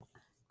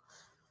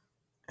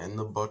In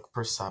the book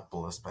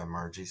Persepolis by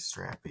Margie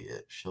Strappy,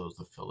 it shows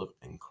the field of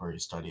inquiry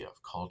study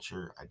of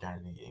culture,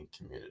 identity, and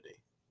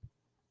community.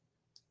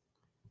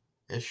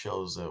 It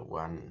shows that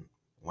when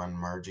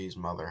Margie's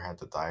mother had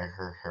to dye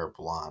her hair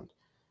blonde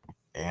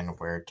and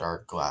wear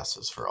dark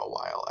glasses for a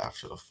while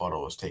after the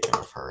photo was taken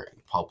of her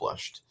and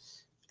published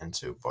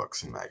into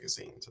books and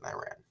magazines in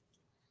Iran.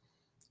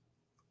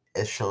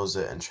 It shows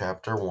it in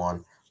chapter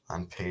 1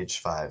 on page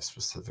 5,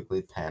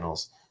 specifically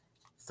panels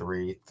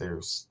 2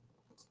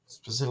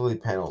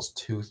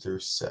 through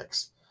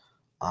 6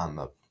 on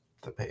the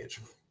page.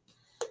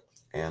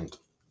 And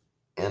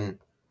in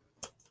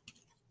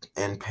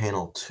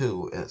panel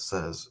 2, it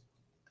says,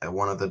 at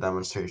one of the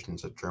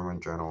demonstrations, a German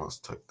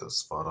journalist took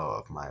this photo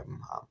of my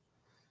mom.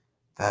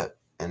 That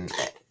and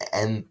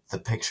the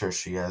picture,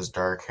 she has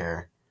dark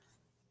hair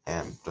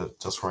and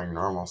just wearing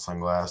normal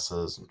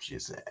sunglasses, and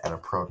she's at a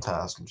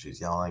protest and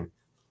she's yelling,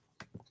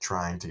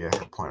 trying to get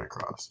her point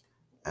across.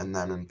 And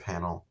then in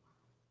panel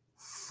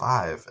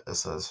 5, it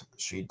says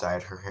she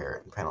dyed her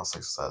hair. In panel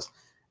 6, it says,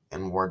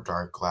 and wore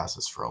dark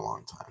glasses for a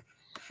long time.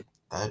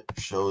 That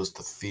shows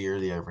the fear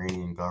the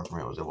Iranian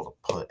government was able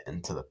to put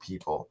into the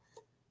people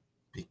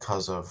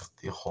because of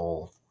the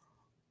whole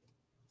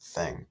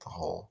thing, the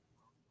whole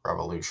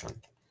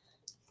revolution.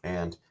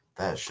 And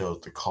that shows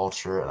the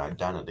culture and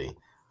identity,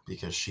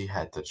 because she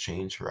had to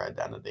change her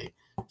identity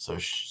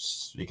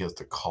because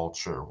the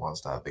culture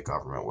was that the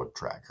government would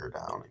track her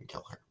down and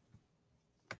kill her.